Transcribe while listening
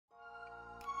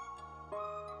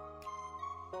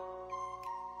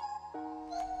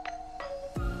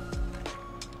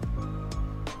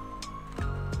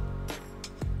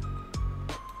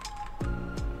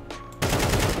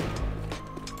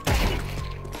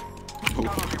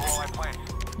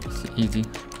It's easy.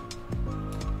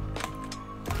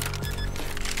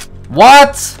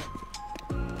 What?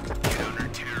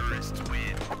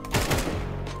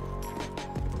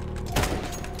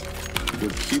 Your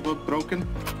keyboard broken?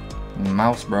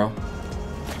 Mouse, bro.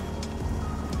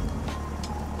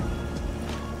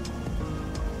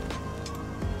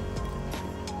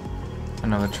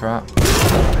 Another trap.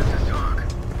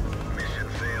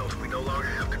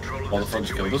 All the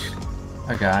French killed us.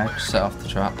 A guy just set off the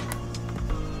trap.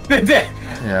 Did they?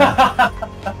 Yeah.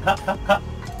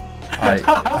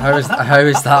 How is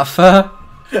that fair?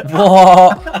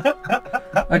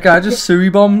 What? A guy just sui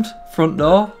bombed front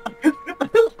door.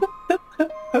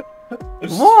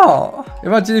 What?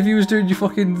 Imagine if you was doing your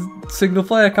fucking single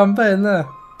player campaign there.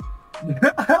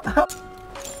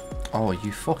 Oh,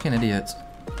 you fucking idiot.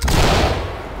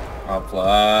 I'm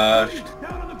flashed.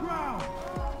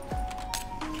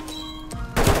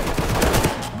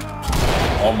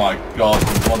 Oh my god,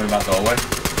 there's one in that doorway.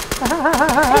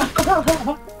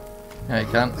 Yeah, you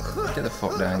can't. Get the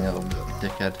fuck down, you little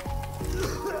dickhead.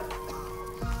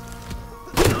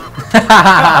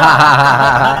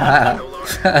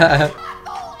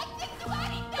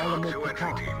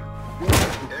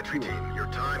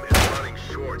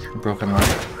 Broken leg.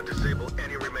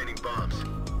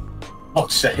 Oh,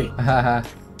 say.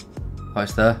 Oh,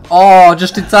 it's there. Oh,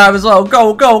 just in time as well.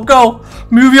 Go, go, go!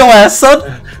 Move your ass,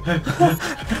 son!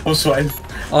 I'm sweating.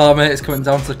 Oh, mate, it's coming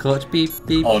down to the clutch. Beep,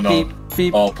 beep, Oh no. beep,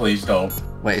 beep. Oh, please don't.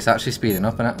 Wait, it's actually speeding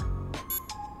up, innit?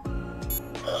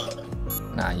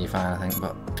 Nah, you're fine, I think,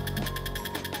 but...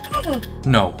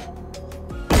 No!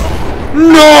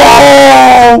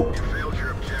 No! You failed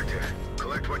your objective.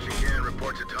 Collect what you can,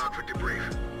 report to TOC for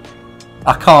debrief.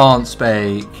 I can't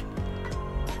speak.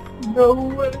 No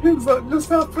way, has that just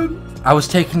happened? I was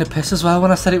taking the piss as well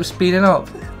when I said it was speeding up.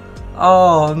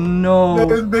 Oh, no. It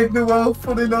was making a well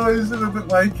funny noise and I didn't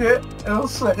like it. I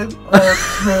was sweating. Oh,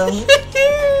 no.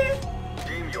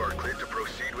 Team, you are cleared to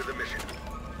proceed with the mission.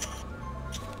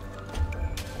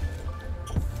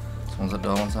 Someone's at the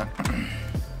door, one sec.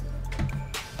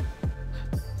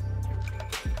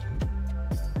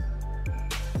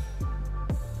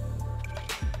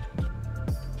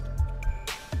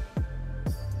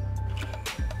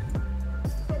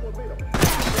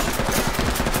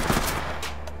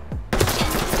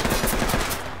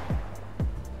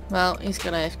 Well, he's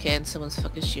got AFK and someone's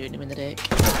fucking shooting him in the dick.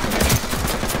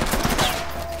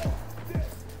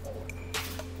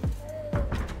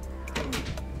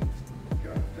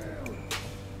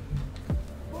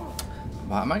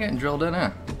 Why am I getting drilled in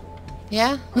here?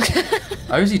 Yeah?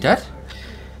 Oh, is he dead?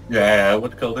 Yeah, I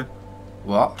would have killed him.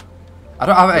 What? I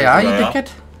don't have AI, you Yeah.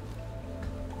 dickhead.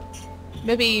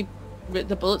 Maybe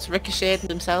the bullets ricocheted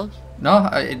himself. No,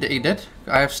 he did.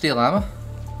 I have steel armor.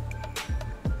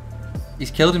 He's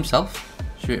killed himself,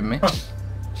 shooting me.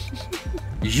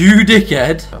 You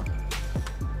dickhead!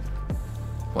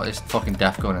 What is fucking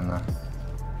death going in there?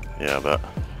 Yeah, I bet.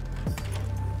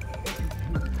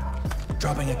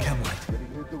 Dropping a chem light.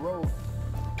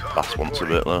 Bass wants a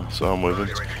bit though, so I'm with him.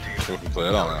 Fucking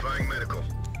clear on Notifying medical.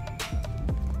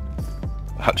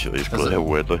 Actually, he's There's clear, a-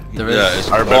 weirdly. There is. Yeah, it's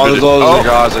I remember there's it. loads Oh. of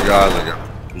guys,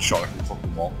 again. Just shot him in the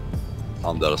fucking wall.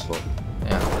 I'm dead as fuck.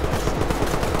 Yeah.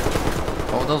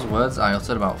 What were those words I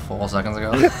uttered about 4 seconds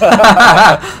ago?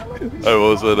 I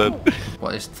was then.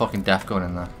 What is fucking death going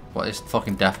in there? What is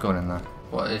fucking death going in there?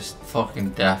 What is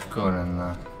fucking death going in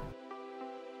there?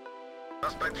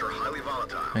 Suspects are highly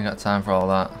volatile. I ain't got time for all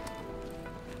that.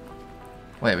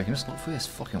 Wait, we can just look through this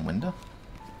fucking window?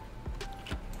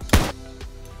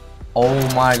 Oh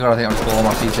my god, I think I'm just blowing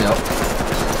my PC up.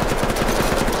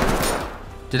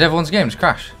 Did everyone's game just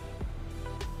crash?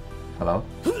 Hello?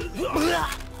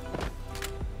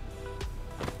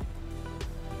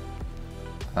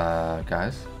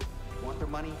 Guys?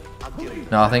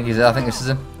 No, I think this is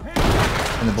him.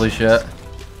 In the blue shirt.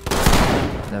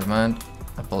 Never mind.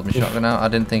 I pulled my shotgun out. I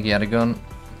didn't think he had a gun.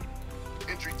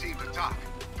 Entry team to TOC.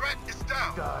 Threat is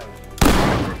down.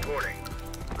 Reporting.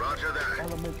 Roger that.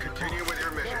 Continue with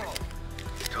your mission.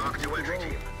 TOC to entry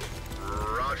team.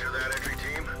 Roger that, entry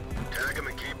team. Tag him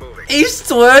and keep moving. He's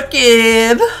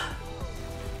twerking!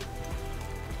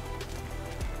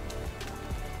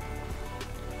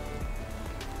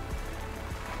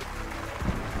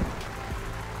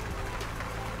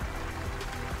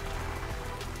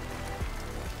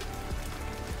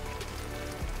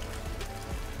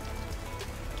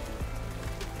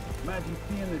 Imagine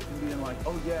seeing this and being like,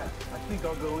 oh yeah, I think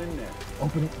I'll go in there.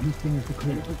 Open it. These things are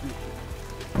clear.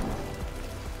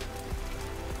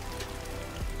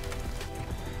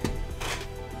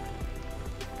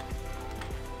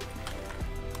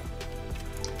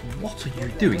 What are you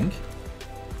doing?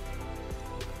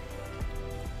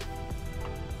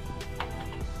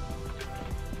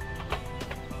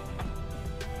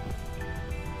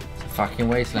 It's a fucking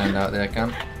wasteland out there,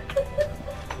 Cam.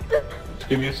 Just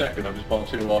give me a second, I'm just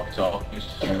bouncing the walkie-talkie. It's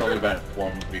probably about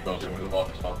one we goes in with the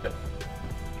walkie-talkie.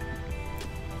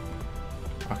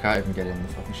 I can't even get in the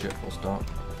fucking shit full stop.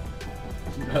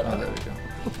 Oh, there we go.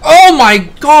 Oh my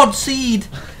god, Seed!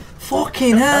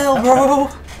 Fucking hell, bro!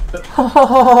 I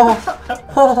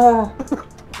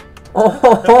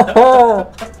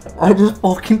just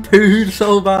fucking pooed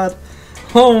so bad.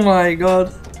 Oh my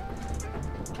god.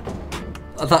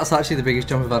 That's actually the biggest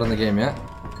jump I've had in the game yet.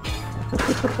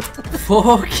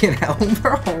 Fucking hell,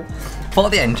 bro. I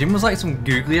thought the engine was like some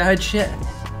googly-eyed shit.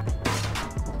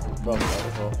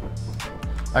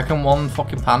 I reckon one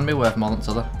fucking pan be worth more than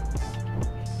the other.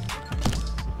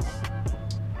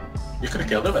 You could have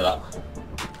killed him with that.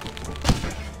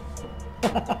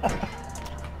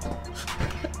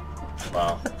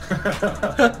 Wow.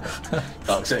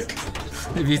 Toxic.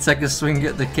 If you take a swing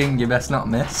at the king, you best not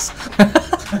miss.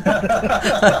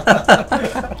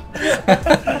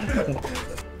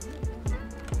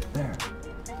 There.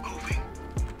 Moving.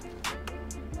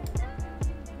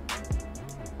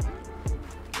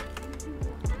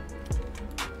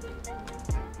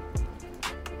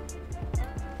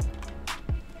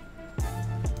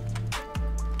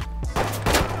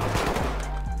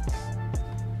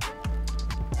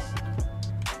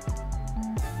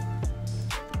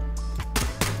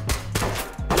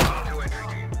 Talk to entry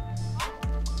team.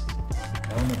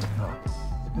 Element of top.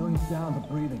 Civilians down but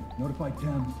breathing. Notify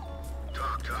Thames.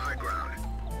 Talk to high ground.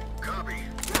 Copy.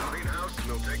 Clean house and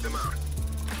they'll take them out.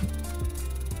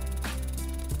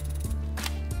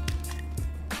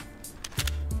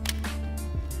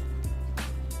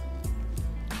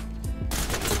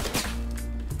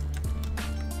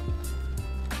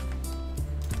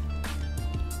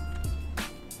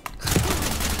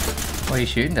 What are you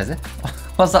shooting, Dezzy?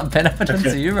 What's that benefit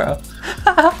to you, bro?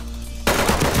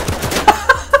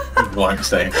 Blank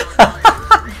state.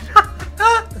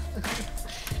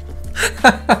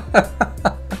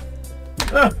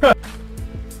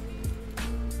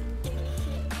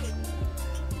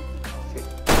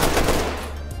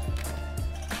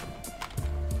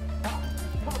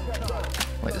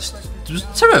 Wait, there's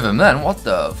two of them then? What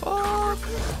the fuck?